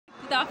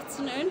Good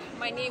afternoon.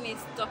 My name is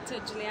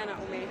Dr. Juliana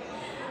Ome,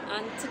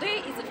 and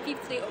today is the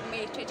 5th day of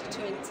May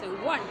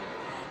 2021.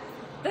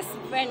 This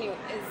venue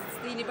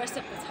is the University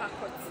of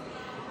Harcourt,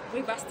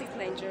 Rivers State,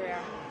 Nigeria.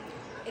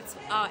 It's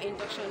our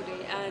induction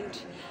day,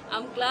 and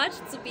I'm glad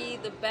to be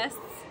the best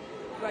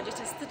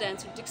graduate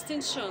student with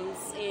distinctions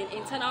in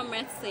internal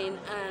medicine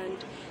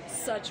and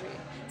surgery.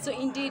 So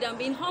indeed, I'm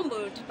being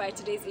humbled by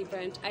today's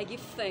event. I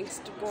give thanks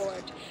to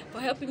God for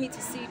helping me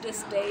to see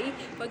this day,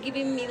 for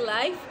giving me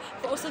life,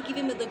 for also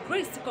giving me the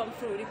grace to come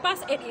through. The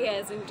past 8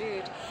 years,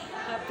 indeed,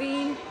 have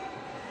been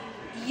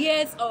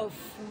years of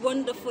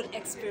wonderful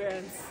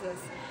experiences.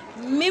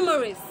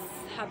 Memories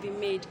have been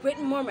made, great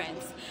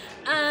moments,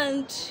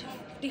 and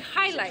the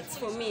highlights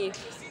for me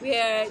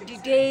were the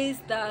days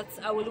that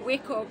I will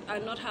wake up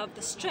and not have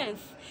the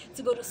strength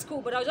to go to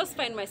school, but I'll just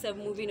find myself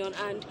moving on.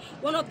 And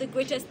one of the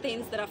greatest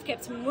things that have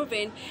kept me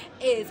moving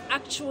is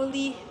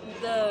actually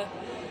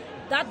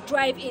that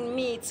drive in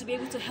me to be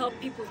able to help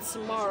people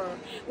tomorrow.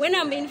 When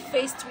I'm being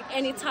faced with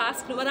any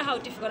task, no matter how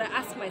difficult, I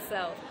ask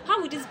myself,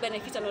 how would this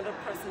benefit another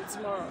person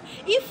tomorrow?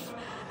 If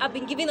I've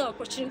been given an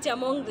opportunity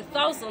among the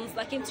thousands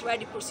that came to write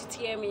the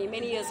ProCTME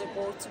many years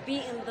ago to be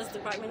in this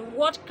department,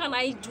 what can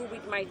I do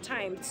with my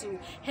time to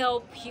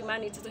help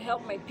humanity, to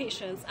help my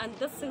patients? And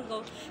this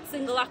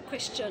singular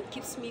question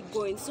keeps me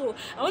going. So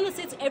I want to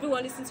say to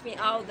everyone listening to me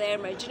out there,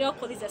 my junior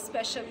colleagues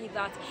especially,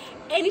 that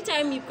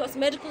anytime because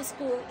medical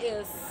school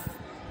is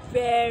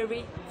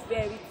very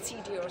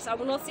tedious. I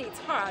will not say it's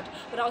hard,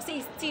 but I'll say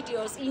it's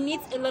tedious. It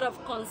needs a lot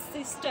of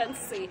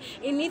consistency.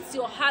 It needs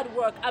your hard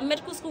work. And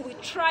medical school will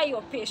try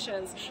your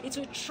patience. It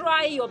will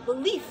try your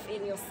belief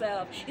in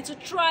yourself. It will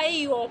try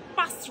your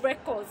past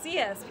records.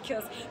 Yes,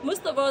 because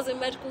most of us in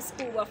medical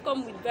school have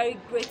come with very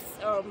great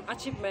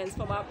achievements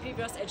from our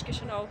previous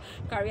educational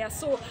career.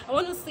 So I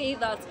want to say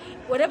that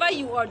whatever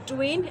you are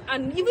doing,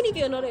 and even if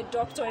you're not a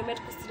doctor or a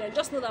medical student,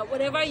 just know that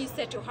whatever you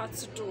set your heart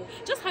to do,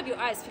 just have your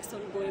eyes fixed on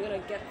going. You're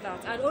going to get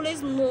that. And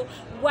always know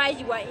why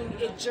you are in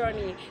a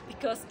journey,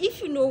 because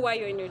if you know why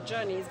you're in a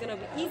journey, it's going to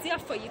be easier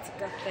for you to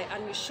get there,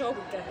 and you sure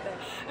will get there.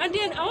 And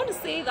then I want to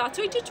say that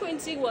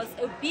 2020 was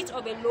a bit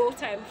of a low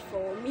time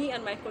for me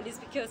and my colleagues,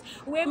 because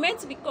we were meant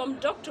to become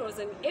doctors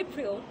in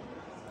April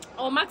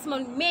or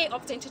maximum May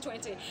of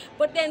 2020,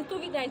 but then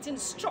COVID-19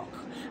 struck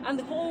and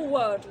the whole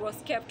world was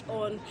kept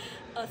on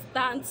a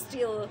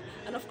standstill,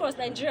 and of course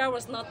Nigeria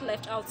was not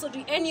left out. So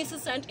the NUC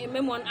sent a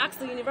memo and asked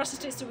the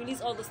universities to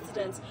release all the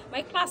students.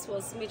 My class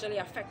was majorly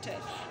affected.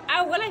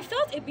 I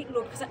felt a bit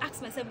low because I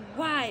asked myself,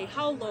 why?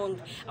 How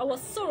long? I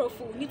was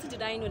sorrowful. Little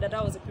did I know that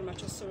was a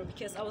premature sorrow,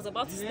 because I was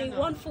about to stay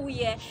 1 full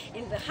year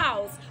in the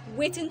house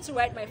waiting to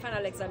write my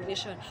final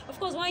examination. Of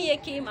course, 1 year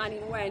came and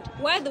it went.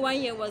 While the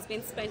 1 year was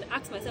being spent, I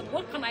asked myself,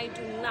 what can I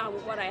do now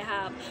with what I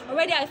have?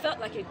 Already I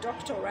felt like a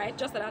doctor, right?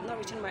 Just that I had not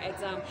written my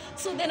exam.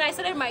 So then I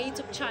started my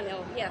YouTube channel.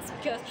 Yes,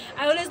 because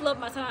I always love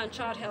maternal and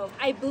child health.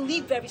 I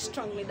believe very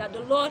strongly that the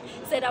Lord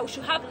said that we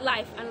should have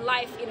life and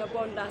life in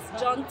abundance.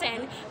 John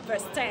 10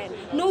 verse 10.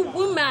 No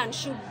woman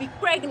should be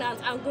pregnant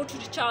and go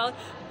through the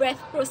childbirth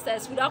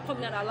process without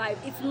coming out alive.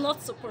 It's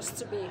not supposed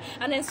to be.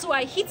 And then so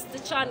I hit the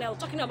channel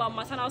talking about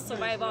maternal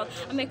survival.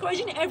 I'm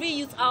encouraging every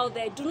youth out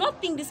there, do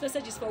not think this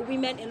message is for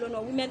women alone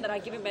or women that are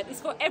giving birth. It's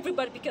for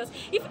everybody, because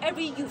if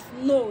every youth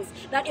knows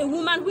that a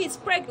woman who is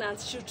pregnant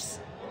should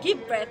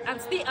give birth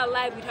and stay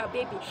alive with her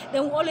baby,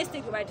 then we'll always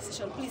take the right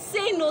decision. Please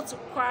say no to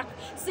crack,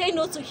 say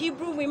no to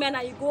Hebrew women,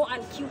 and you go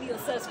and kill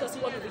yourselves because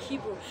you want to be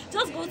Hebrew.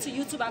 Just go to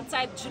YouTube and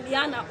type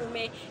Juliana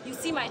Ome. You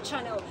see my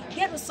channel.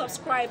 Get to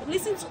subscribe.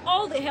 Listen to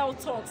all the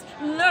health talks.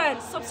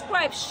 Learn,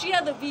 subscribe,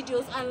 share the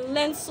videos, and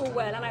learn so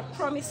well. And I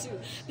promise you,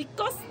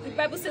 because the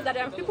Bible says that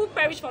there are people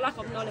perish for lack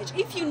of knowledge.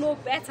 If you know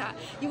better,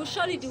 you will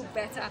surely do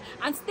better.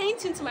 And stay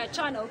tuned to my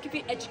channel, keep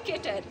you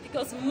educated,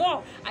 because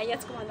more are yet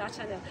to come on that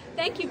channel.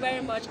 Thank you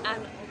very much,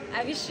 and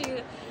I wish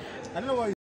you. I don't know why.